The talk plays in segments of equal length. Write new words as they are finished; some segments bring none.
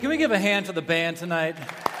Can we give a hand to the band tonight?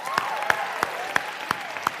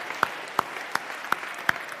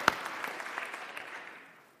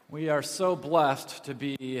 We are so blessed to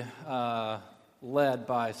be led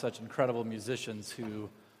by such incredible musicians who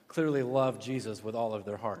clearly love Jesus with all of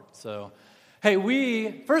their heart. So,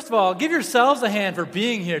 hey, first of all, give yourselves a hand for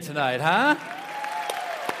being here tonight, huh?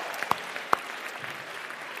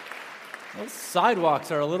 Those sidewalks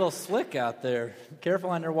are a little slick out there. Careful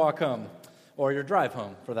on your walk home, or your drive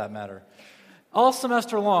home, for that matter. All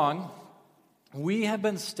semester long, we have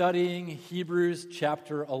been studying Hebrews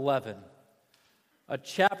chapter 11, a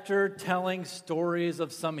chapter telling stories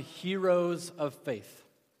of some heroes of faith.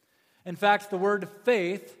 In fact, the word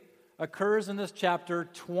faith occurs in this chapter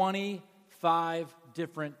 25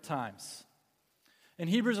 different times. And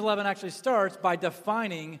Hebrews 11 actually starts by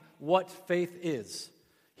defining what faith is.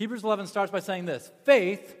 Hebrews 11 starts by saying this: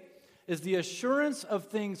 faith is the assurance of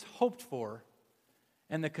things hoped for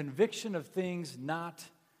and the conviction of things not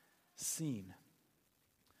seen.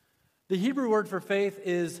 The Hebrew word for faith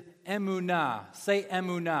is emunah. Say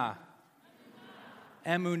emunah.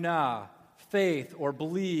 Emunah, faith or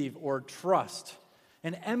believe or trust.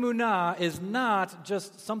 And emunah is not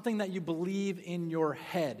just something that you believe in your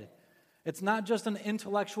head. It's not just an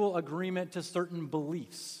intellectual agreement to certain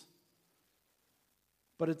beliefs,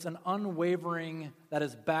 but it's an unwavering that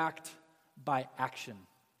is backed by action.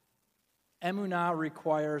 Emunah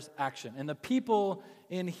requires action. And the people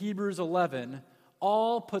in Hebrews 11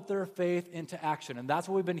 all put their faith into action. And that's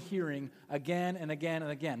what we've been hearing again and again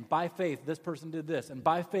and again. By faith, this person did this. And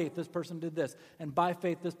by faith, this person did this. And by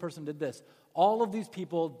faith, this person did this. All of these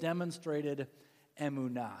people demonstrated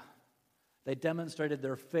emunah. They demonstrated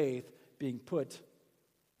their faith being put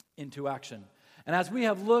into action. And as we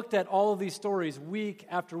have looked at all of these stories week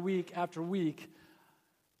after week after week,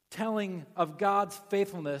 telling of God's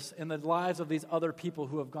faithfulness in the lives of these other people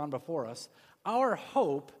who have gone before us, our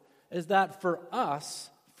hope is that for us,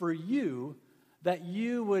 for you, that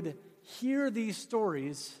you would hear these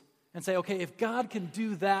stories and say, okay, if God can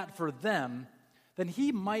do that for them, then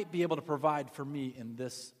He might be able to provide for me in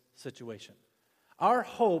this situation. Our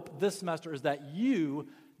hope this semester is that you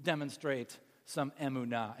demonstrate some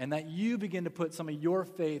emunah and that you begin to put some of your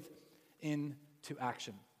faith into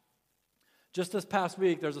action. Just this past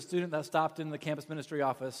week, there's a student that stopped in the campus ministry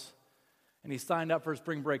office, and he signed up for a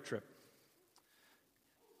spring break trip.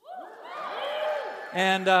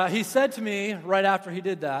 And he said to me right after he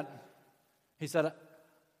did that, he said,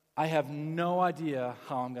 I have no idea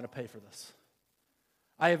how I'm going to pay for this.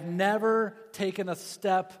 I have never taken a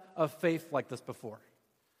step of faith like this before.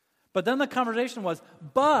 But then the conversation was,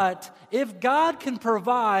 but if God can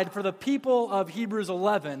provide for the people of Hebrews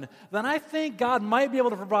 11, then I think God might be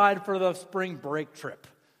able to provide for the spring break trip.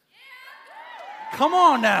 Come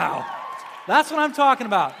on now. That's what I'm talking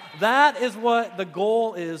about. That is what the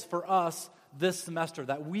goal is for us this semester,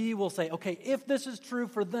 that we will say, okay, if this is true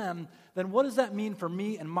for them, then what does that mean for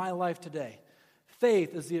me and my life today?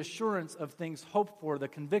 Faith is the assurance of things hoped for, the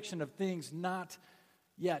conviction of things not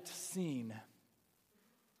yet seen,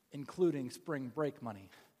 including spring break money,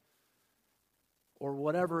 or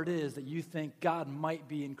whatever it is that you think God might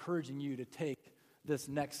be encouraging you to take this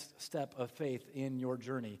next step of faith in your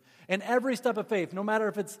journey. And every step of faith, no matter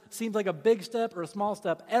if it seems like a big step or a small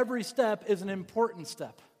step, every step is an important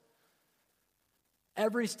step.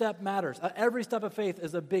 Every step matters. Every step of faith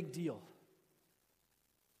is a big deal.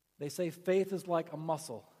 They say faith is like a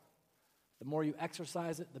muscle. The more you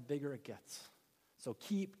exercise it, the bigger it gets. So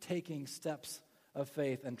keep taking steps of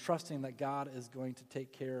faith and trusting that God is going to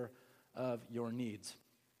take care of your needs.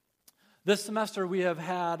 This semester we have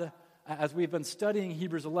had, as we've been studying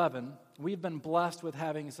Hebrews 11, we've been blessed with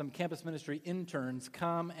having some campus ministry interns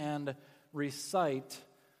come and recite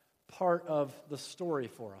part of the story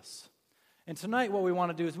for us. And tonight what we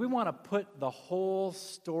want to do is we want to put the whole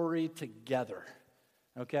story together.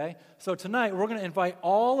 Okay? So tonight we're going to invite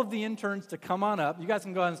all of the interns to come on up. You guys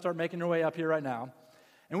can go ahead and start making your way up here right now.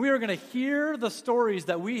 And we are going to hear the stories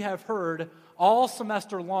that we have heard all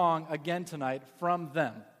semester long again tonight from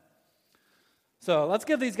them. So let's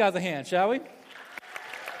give these guys a hand, shall we?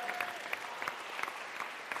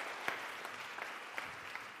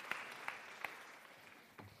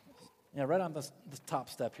 Yeah, right on this top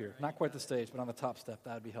step here. Not quite the stage, but on the top step.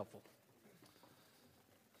 That would be helpful.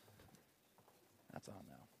 That's on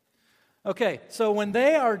now. Okay, so when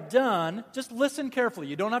they are done, just listen carefully.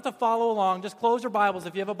 You don't have to follow along. Just close your Bibles.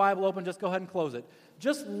 If you have a Bible open, just go ahead and close it.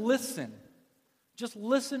 Just listen. Just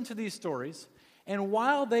listen to these stories. And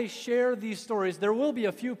while they share these stories, there will be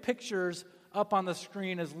a few pictures up on the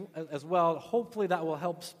screen as well. Hopefully that will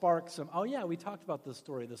help spark some, oh yeah, we talked about this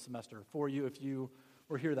story this semester for you if you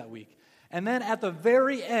were here that week. And then at the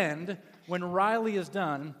very end, when Riley is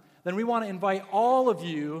done, then we want to invite all of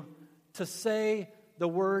you to say the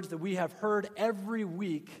words that we have heard every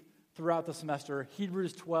week throughout the semester,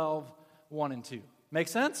 Hebrews 12, 1 and 2. Make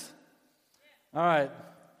sense? All right.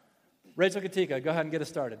 Rachel Katika, go ahead and get us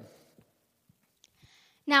started.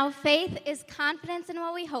 Now faith is confidence in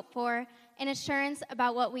what we hope for and assurance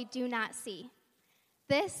about what we do not see.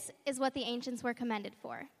 This is what the ancients were commended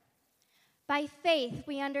for. By faith,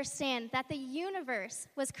 we understand that the universe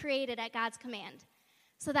was created at God's command,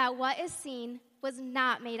 so that what is seen was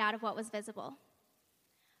not made out of what was visible.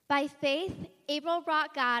 By faith, Abel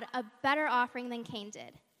brought God a better offering than Cain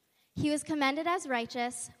did. He was commended as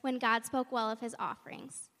righteous when God spoke well of his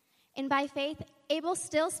offerings. And by faith, Abel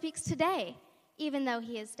still speaks today, even though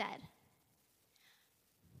he is dead.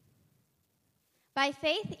 By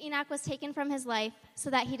faith, Enoch was taken from his life so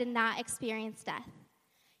that he did not experience death.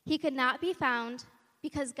 He could not be found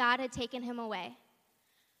because God had taken him away.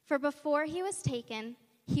 For before he was taken,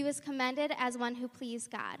 he was commended as one who pleased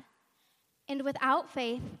God. And without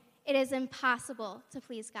faith, it is impossible to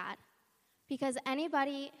please God, because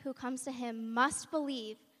anybody who comes to him must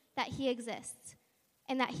believe that he exists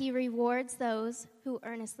and that he rewards those who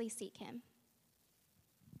earnestly seek him.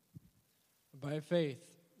 By faith,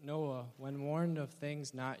 Noah, when warned of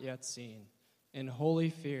things not yet seen, in holy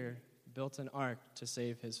fear built an ark to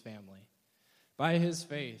save his family. By his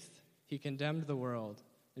faith, he condemned the world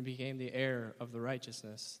and became the heir of the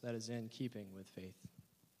righteousness that is in keeping with faith.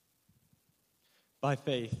 By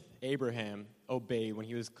faith, Abraham obeyed when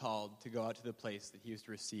he was called to go out to the place that he was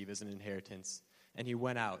to receive as an inheritance, and he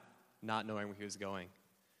went out, not knowing where he was going.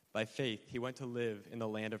 By faith, he went to live in the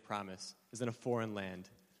land of promise, as in a foreign land,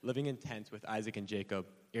 living in tents with Isaac and Jacob,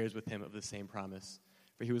 heirs with him of the same promise.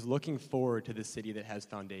 For he was looking forward to the city that has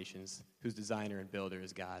foundations, whose designer and builder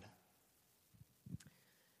is God.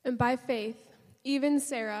 And by faith, even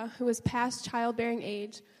Sarah, who was past childbearing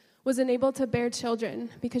age, was enabled to bear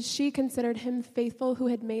children because she considered him faithful who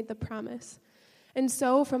had made the promise. And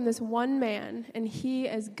so from this one man, and he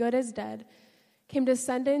as good as dead, came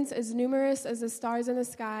descendants as numerous as the stars in the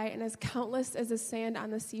sky and as countless as the sand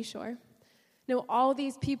on the seashore. Now all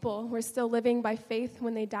these people were still living by faith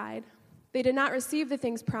when they died. They did not receive the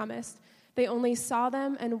things promised. They only saw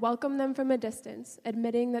them and welcomed them from a distance,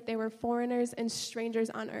 admitting that they were foreigners and strangers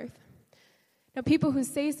on earth. Now, people who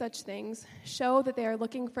say such things show that they are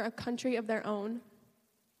looking for a country of their own.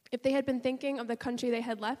 If they had been thinking of the country they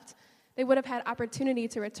had left, they would have had opportunity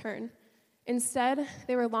to return. Instead,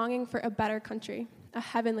 they were longing for a better country, a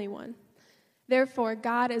heavenly one. Therefore,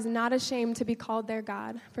 God is not ashamed to be called their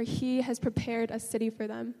God, for he has prepared a city for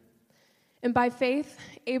them. And by faith,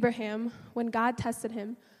 Abraham, when God tested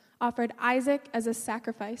him, offered Isaac as a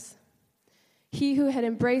sacrifice. He who had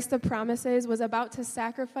embraced the promises was about to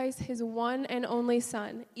sacrifice his one and only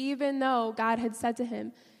son, even though God had said to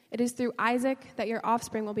him, "It is through Isaac that your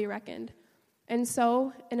offspring will be reckoned." And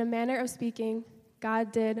so, in a manner of speaking,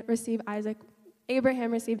 Abraham received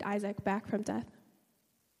Isaac back from death.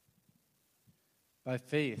 By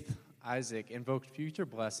faith, Isaac invoked future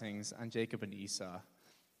blessings on Jacob and Esau.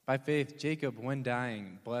 By faith, Jacob, when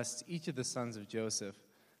dying, blessed each of the sons of Joseph,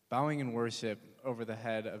 bowing in worship over the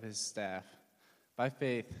head of his staff. By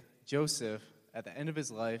faith, Joseph, at the end of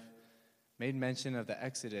his life, made mention of the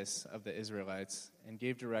exodus of the Israelites and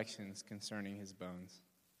gave directions concerning his bones.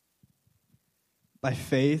 By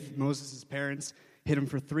faith, Moses' parents hid him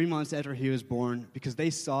for 3 months after he was born because they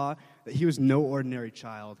saw that he was no ordinary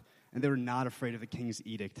child, and they were not afraid of the king's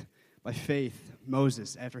edict. By faith,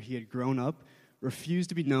 Moses, after he had grown up, refused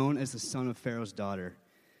to be known as the son of Pharaoh's daughter.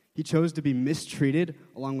 He chose to be mistreated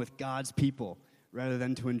along with God's people rather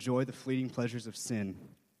than to enjoy the fleeting pleasures of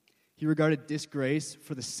sin. He regarded disgrace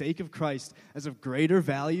for the sake of Christ as of greater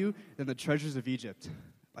value than the treasures of Egypt.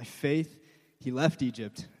 By faith, he left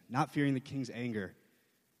Egypt, not fearing the king's anger.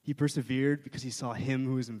 He persevered because he saw him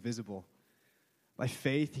who is invisible. By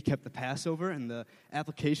faith, he kept the Passover and the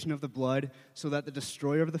application of the blood so that the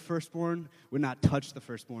destroyer of the firstborn would not touch the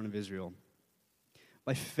firstborn of Israel.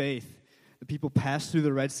 By faith, the people passed through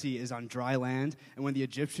the Red Sea as on dry land, and when the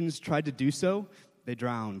Egyptians tried to do so, they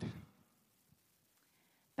drowned.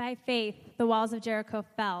 By faith, the walls of Jericho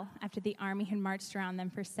fell after the army had marched around them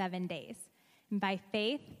for 7 days. And by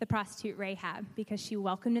faith, the prostitute Rahab, because she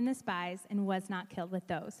welcomed in the spies and was not killed with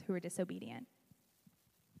those who were disobedient.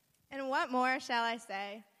 And what more shall I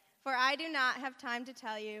say? For I do not have time to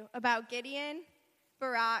tell you about Gideon,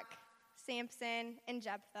 Barak, Samson, and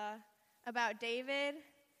Jephthah, about David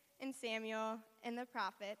and Samuel and the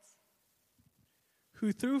prophets,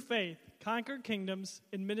 who through faith conquered kingdoms,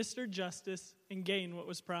 administered justice, and gained what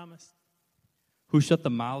was promised, who shut the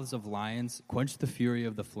mouths of lions, quenched the fury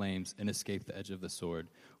of the flames, and escaped the edge of the sword,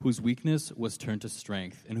 whose weakness was turned to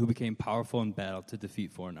strength, and who became powerful in battle to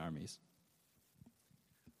defeat foreign armies.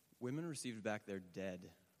 Women received back their dead,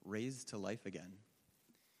 raised to life again.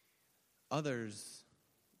 Others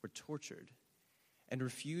were tortured and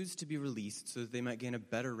refused to be released so that they might gain a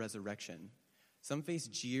better resurrection. Some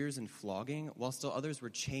faced jeers and flogging, while still others were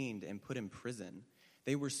chained and put in prison.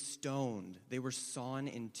 They were stoned. They were sawn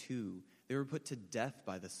in two. They were put to death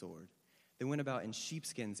by the sword. They went about in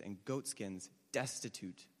sheepskins and goatskins,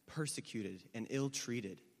 destitute, persecuted, and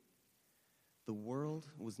ill-treated. The world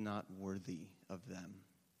was not worthy of them.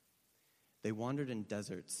 They wandered in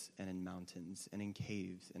deserts and in mountains and in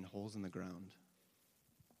caves and holes in the ground.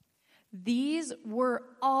 These were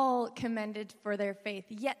all commended for their faith,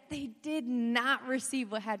 yet they did not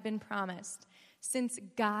receive what had been promised, since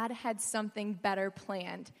God had something better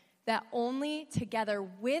planned, that only together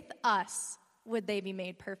with us would they be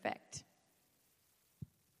made perfect.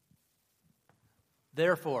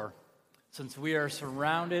 Therefore, since we are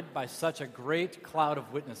surrounded by such a great cloud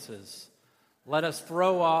of witnesses, let us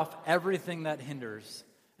throw off everything that hinders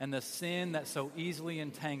and the sin that so easily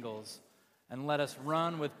entangles, and let us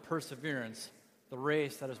run with perseverance the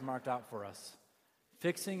race that is marked out for us,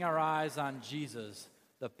 fixing our eyes on Jesus,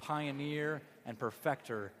 the pioneer and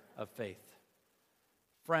perfecter of faith.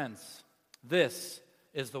 Friends, this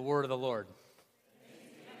is the word of the Lord.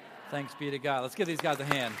 Thanks be to God. Let's give these guys a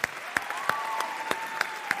hand.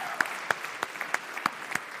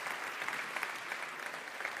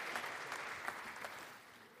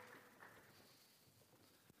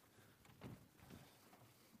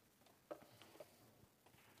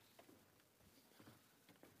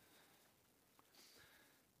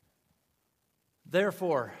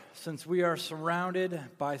 Therefore, since we are surrounded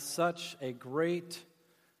by such a great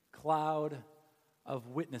cloud of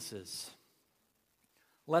witnesses,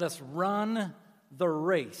 let us run the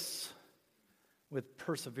race with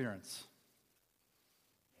perseverance.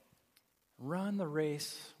 Run the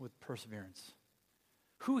race with perseverance.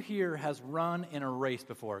 Who here has run in a race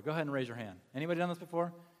before? Go ahead and raise your hand. Anybody done this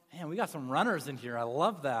before? Man, we got some runners in here. I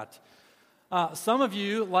love that. Some of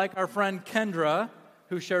you, like our friend Kendra,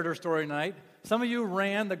 who shared her story tonight, some of you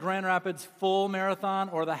ran the Grand Rapids full marathon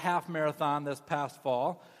or the half marathon this past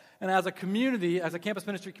fall. And as a community, as a campus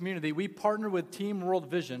ministry community, we partnered with Team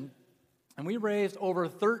World Vision, and we raised over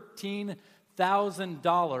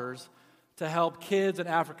 $13,000 to help kids in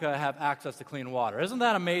Africa have access to clean water. Isn't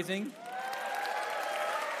that amazing?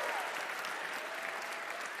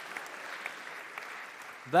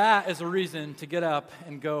 That is a reason to get up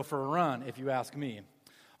and go for a run, if you ask me.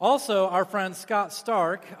 Also, our friend Scott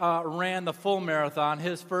Stark ran the full marathon,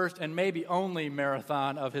 his first and maybe only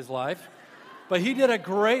marathon of his life. But he did a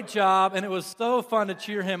great job, and it was so fun to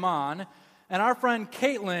cheer him on. And our friend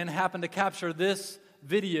Caitlin happened to capture this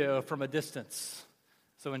video from a distance.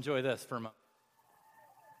 So enjoy this for a moment.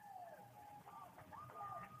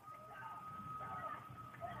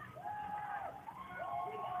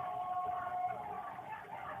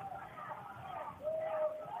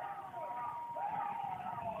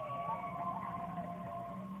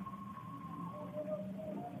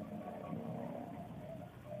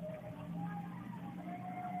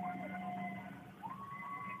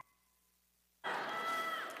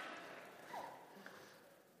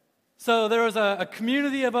 So there was a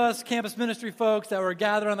community of us, campus ministry folks, that were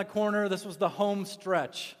gathered on the corner. This was the home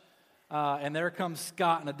stretch. And there comes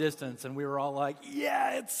Scott in the distance, and we were all like,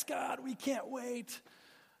 yeah, it's Scott. We can't wait.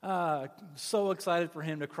 So excited for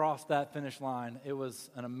him to cross that finish line. It was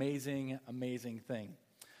an amazing, amazing thing.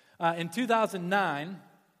 In 2009,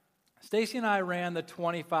 Stacy and I ran the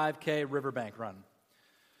 25K Riverbank Run,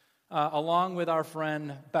 along with our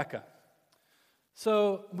friend Becca.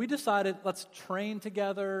 So we decided, let's train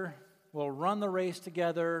together. We'll run the race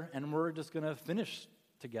together, and we're just going to finish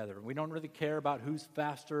together. We don't really care about who's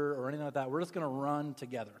faster or anything like that. We're just going to run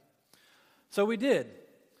together. So we did.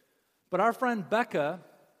 But our friend Becca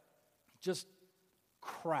just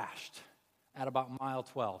crashed at about mile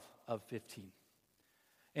 12 of 15.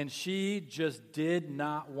 And she just did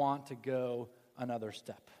not want to go another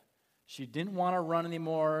step. She didn't want to run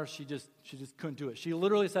anymore. She just couldn't do it. She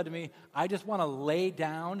literally said to me, I just want to lay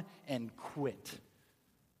down and quit.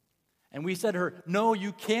 And we said to her, no,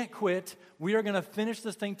 you can't quit. We are going to finish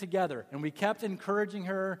this thing together. And we kept encouraging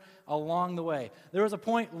her along the way. There was a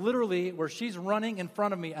point literally where she's running in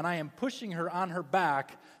front of me, and I am pushing her on her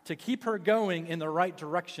back to keep her going in the right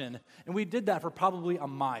direction. And we did that for probably a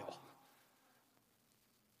mile.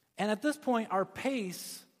 And at this point, our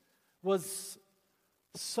pace was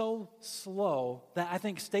so slow that I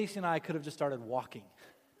think Stacy and I could have just started walking.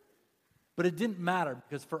 But it didn't matter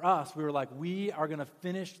because for us, we were like, we are going to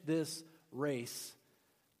finish this race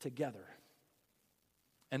together.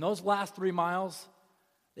 And those last 3 miles,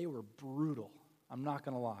 they were brutal. I'm not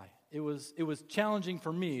going to lie. It was challenging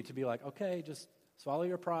for me to be like, okay, just swallow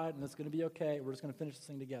your pride and it's going to be okay. We're just going to finish this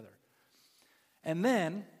thing together. And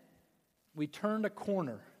then we turned a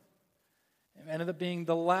corner. It ended up being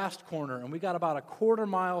the last corner, and we got about a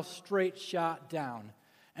quarter-mile straight shot down.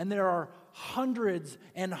 And there are hundreds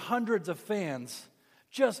and hundreds of fans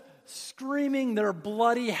just screaming their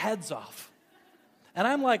bloody heads off. And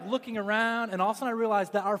I'm like looking around, and all of a sudden I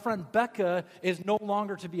realized that our friend Becca is no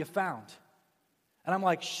longer to be found. And I'm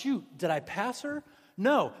like, shoot, did I pass her?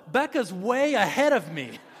 No, Becca's way ahead of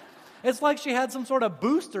me. It's like she had some sort of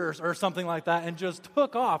boosters or something like that and just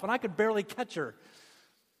took off, and I could barely catch her.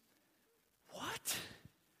 What?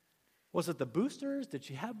 Was it the boosters? Did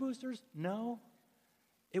she have boosters? No.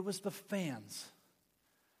 It was the fans.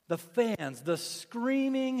 The fans, the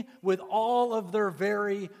screaming with all of their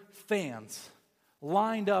very fans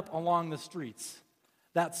lined up along the streets,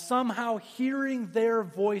 that somehow hearing their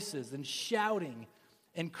voices and shouting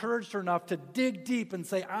encouraged her enough to dig deep and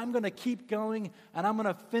say, I'm going to keep going, and I'm going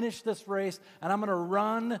to finish this race, and I'm going to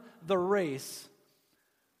run the race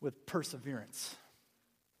with perseverance.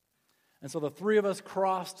 And so the three of us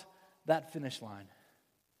crossed that finish line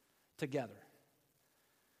together.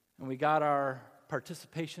 And we got our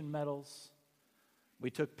participation medals.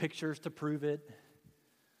 We took pictures to prove it.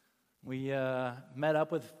 We met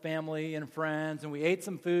up with family and friends, and we ate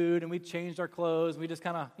some food, and we changed our clothes. We just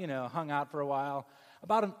kind of, hung out for a while.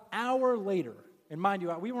 About an hour later, and mind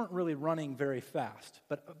you, we weren't really running very fast,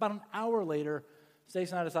 but about an hour later,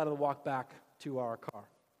 Stacey and I decided to walk back to our car.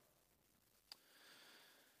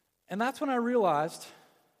 And that's when I realized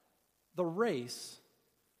the race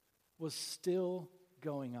was still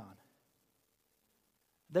going on.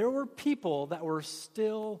 There were people that were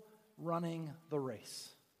still running the race.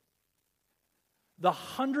 The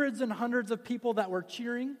hundreds and hundreds of people that were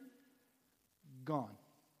cheering, gone.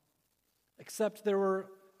 Except there were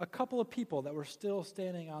a couple of people that were still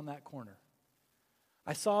standing on that corner.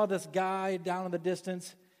 I saw this guy down in the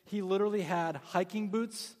distance. He literally had hiking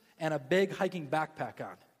boots and a big hiking backpack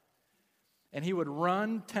on. And he would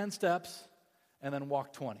run 10 steps and then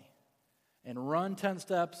walk 20. And run 10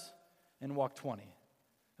 steps and walk 20.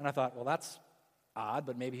 And I thought, well, that's odd,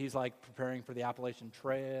 but maybe he's like preparing for the Appalachian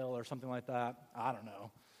Trail or something like that. I don't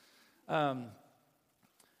know.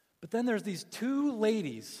 But then there's these two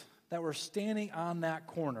ladies that were standing on that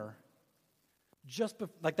corner just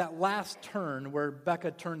like that last turn where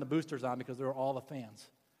Becca turned the boosters on because there were all the fans.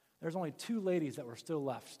 There's only two ladies that were still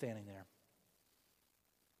left standing there.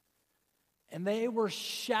 And they were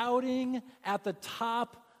shouting at the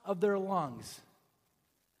top of their lungs.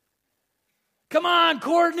 Come on,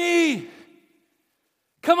 Courtney!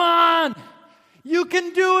 Come on! You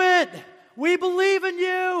can do it! We believe in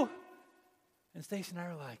you! And Stacey and I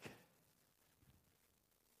are like,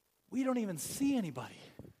 we don't even see anybody.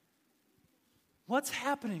 What's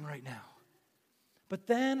happening right now? But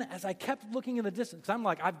then, as I kept looking in the distance, I'm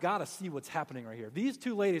like, I've got to see what's happening right here. These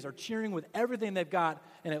two ladies are cheering with everything they've got,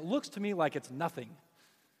 and it looks to me like it's nothing.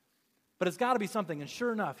 But it's got to be something. And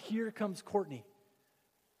sure enough, here comes Courtney,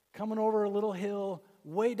 coming over a little hill,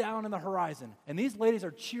 way down in the horizon. And these ladies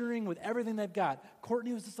are cheering with everything they've got.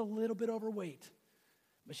 Courtney was just a little bit overweight.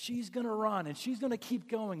 But she's going to run, and she's going to keep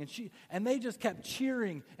going. And they just kept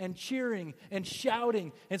cheering and shouting.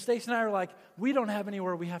 And Stacey and I are like, we don't have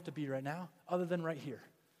anywhere we have to be right now other than right here.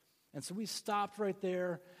 And so we stopped right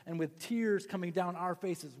there, and with tears coming down our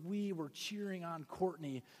faces, we were cheering on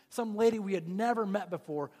Courtney, some lady we had never met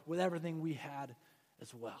before, with everything we had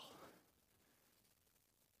as well.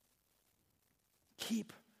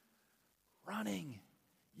 Keep running.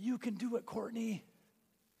 You can do it, Courtney.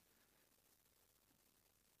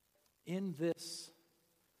 In this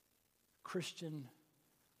Christian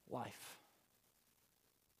life,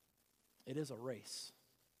 it is a race.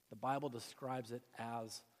 The Bible describes it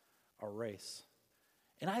as a race.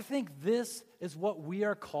 And I think this is what we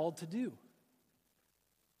are called to do.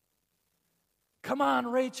 Come on,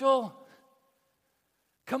 Rachel.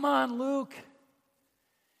 Come on, Luke.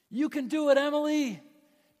 You can do it, Emily.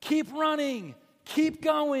 Keep running. Keep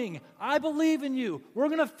going. I believe in you. We're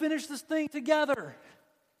going to finish this thing together.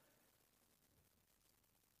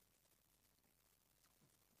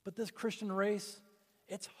 But this Christian race,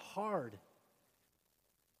 it's hard.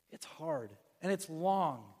 It's hard, and it's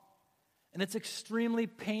long, and it's extremely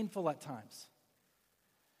painful at times.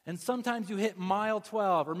 And sometimes you hit mile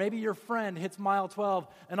 12, or maybe your friend hits mile 12,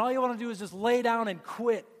 and all you want to do is just lay down and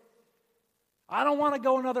quit. I don't want to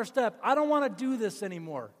go another step. I don't want to do this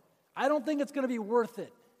anymore. I don't think it's going to be worth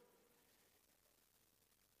it.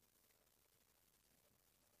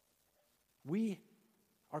 We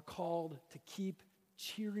are called to keep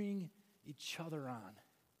cheering each other on.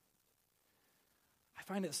 I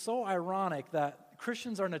find it so ironic that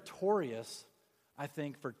Christians are notorious, I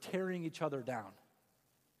think, for tearing each other down,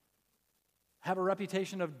 have a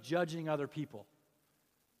reputation of judging other people.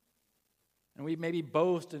 And we maybe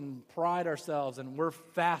boast and pride ourselves, and we're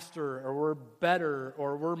faster, or we're better,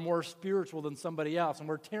 or we're more spiritual than somebody else, and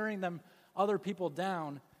we're tearing them, other people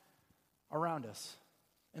down around us.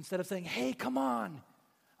 Instead of saying, hey, come on,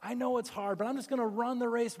 I know it's hard, but I'm just going to run the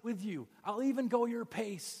race with you. I'll even go your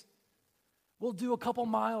pace. We'll do a couple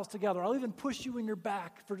miles together. I'll even push you in your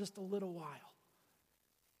back for just a little while.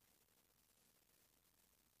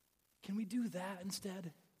 Can we do that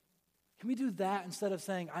instead? Can we do that instead of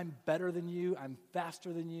saying, I'm better than you, I'm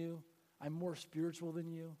faster than you, I'm more spiritual than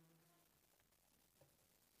you?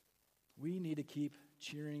 We need to keep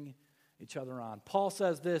cheering each other on. Paul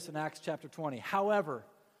says this in Acts chapter 20. However,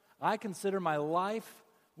 I consider my life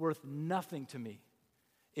worth nothing to me,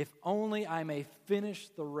 if only I may finish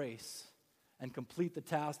the race and complete the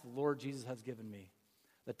task the Lord Jesus has given me,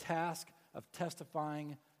 the task of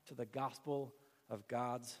testifying to the gospel of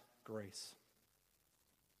God's grace.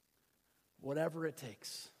 Whatever it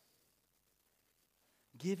takes,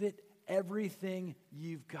 give it everything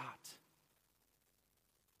you've got.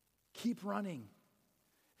 Keep running.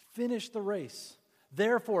 Finish the race.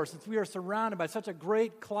 Therefore, since we are surrounded by such a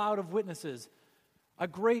great cloud of witnesses, a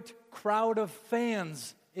great crowd of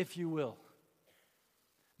fans, if you will.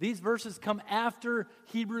 These verses come after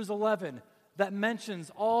Hebrews 11 that mentions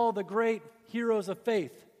all the great heroes of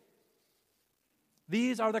faith.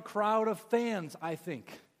 These are the crowd of fans, I think.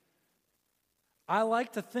 I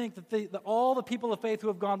like to think that all the people of faith who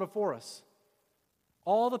have gone before us,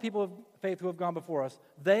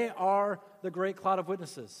 they are the great cloud of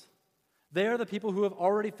witnesses. They are the people who have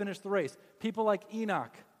already finished the race. People like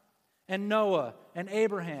Enoch and Noah and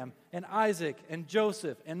Abraham and Isaac and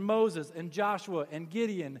Joseph and Moses and Joshua and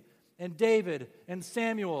Gideon and David and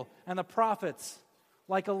Samuel and the prophets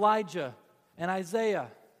like Elijah and Isaiah.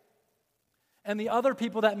 And the other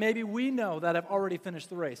people that maybe we know that have already finished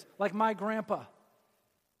the race, like my grandpa,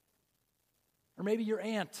 or maybe your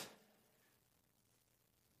aunt,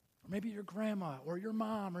 or maybe your grandma, or your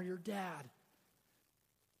mom, or your dad.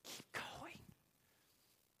 Keep going.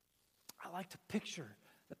 I like to picture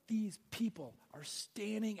that these people are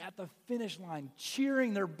standing at the finish line,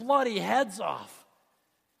 cheering their bloody heads off.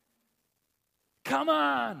 Come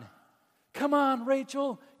on. Come on,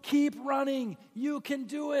 Rachel. Keep running. You can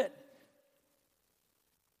do it.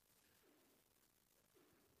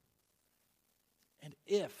 And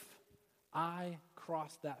if I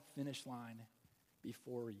cross that finish line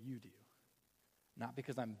before you do, not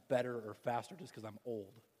because I'm better or faster, just because I'm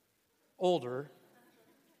older,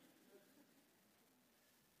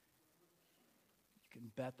 you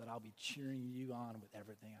can bet that I'll be cheering you on with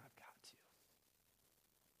everything I've got to.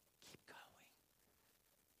 Keep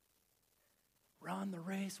going. Run the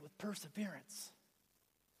race with perseverance.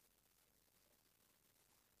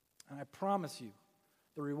 And I promise you,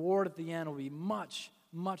 the reward at the end will be much,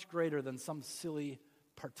 much greater than some silly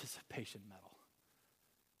participation medal.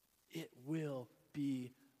 It will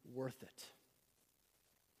be worth it.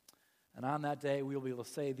 And on that day, we will be able to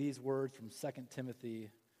say these words from 2 Timothy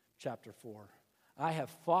chapter 4. I have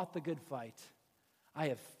fought the good fight. I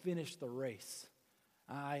have finished the race.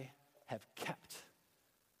 I have kept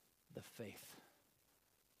the faith,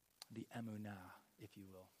 the emunah, if you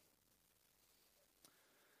will.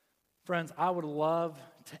 Friends, I would love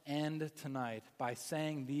to end tonight by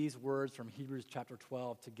saying these words from Hebrews chapter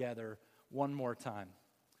 12 together one more time.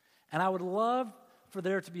 And I would love for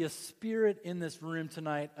there to be a spirit in this room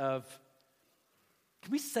tonight of,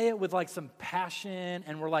 can we say it with like some passion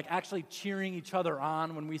and we're like actually cheering each other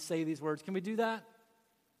on when we say these words? Can we do that?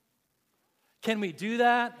 Can we do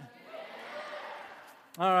that?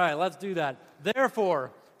 All right, let's do that.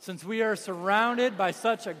 Therefore, since we are surrounded by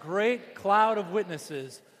such a great cloud of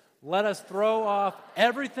witnesses, let us throw off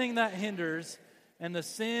everything that hinders and the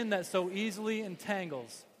sin that so easily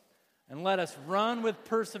entangles, and let us run with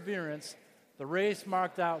perseverance the race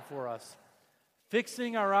marked out for us,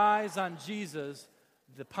 fixing our eyes on Jesus,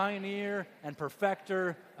 the pioneer and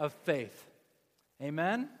perfecter of faith.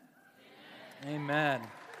 Amen? Amen. Amen.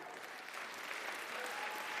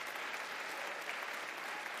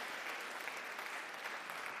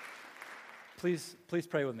 Please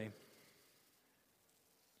pray with me.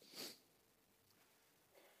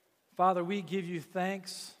 Father, we give you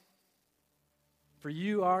thanks, for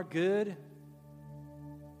you are good.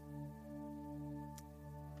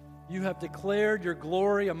 You have declared your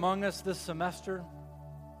glory among us this semester.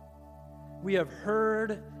 We have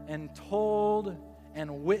heard and told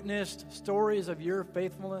and witnessed stories of your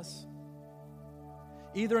faithfulness,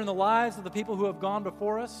 either in the lives of the people who have gone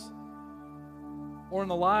before us or in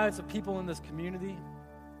the lives of people in this community.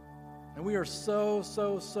 And we are so,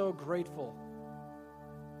 so, so grateful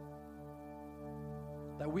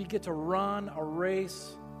that we get to run a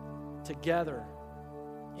race together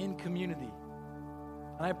in community.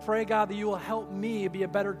 And I pray, God, that you will help me be a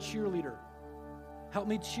better cheerleader. Help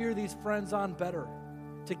me cheer these friends on better,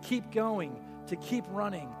 to keep going, to keep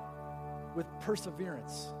running with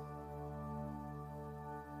perseverance.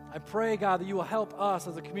 I pray, God, that you will help us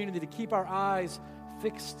as a community to keep our eyes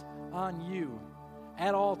fixed on you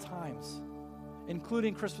at all times,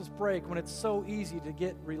 including Christmas break, when it's so easy to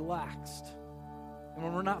get relaxed and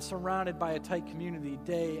when we're not surrounded by a tight community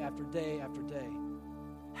day after day after day.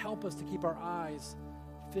 Help us to keep our eyes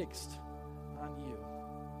fixed on you.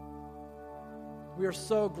 We are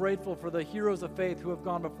so grateful for the heroes of faith who have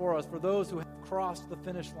gone before us, for those who have crossed the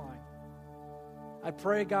finish line. I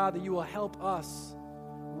pray, God, that you will help us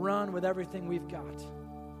run with everything we've got.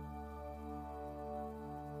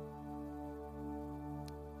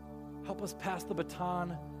 Help us pass the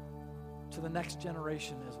baton to the next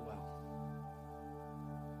generation as well.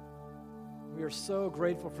 We are so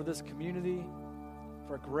grateful for this community,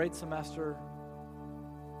 for a great semester,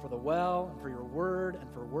 for the well, and for your word,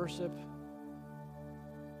 and for worship.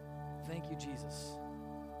 Thank you, Jesus.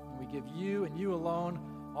 And we give you and you alone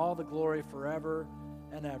all the glory forever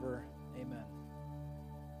and ever. Amen.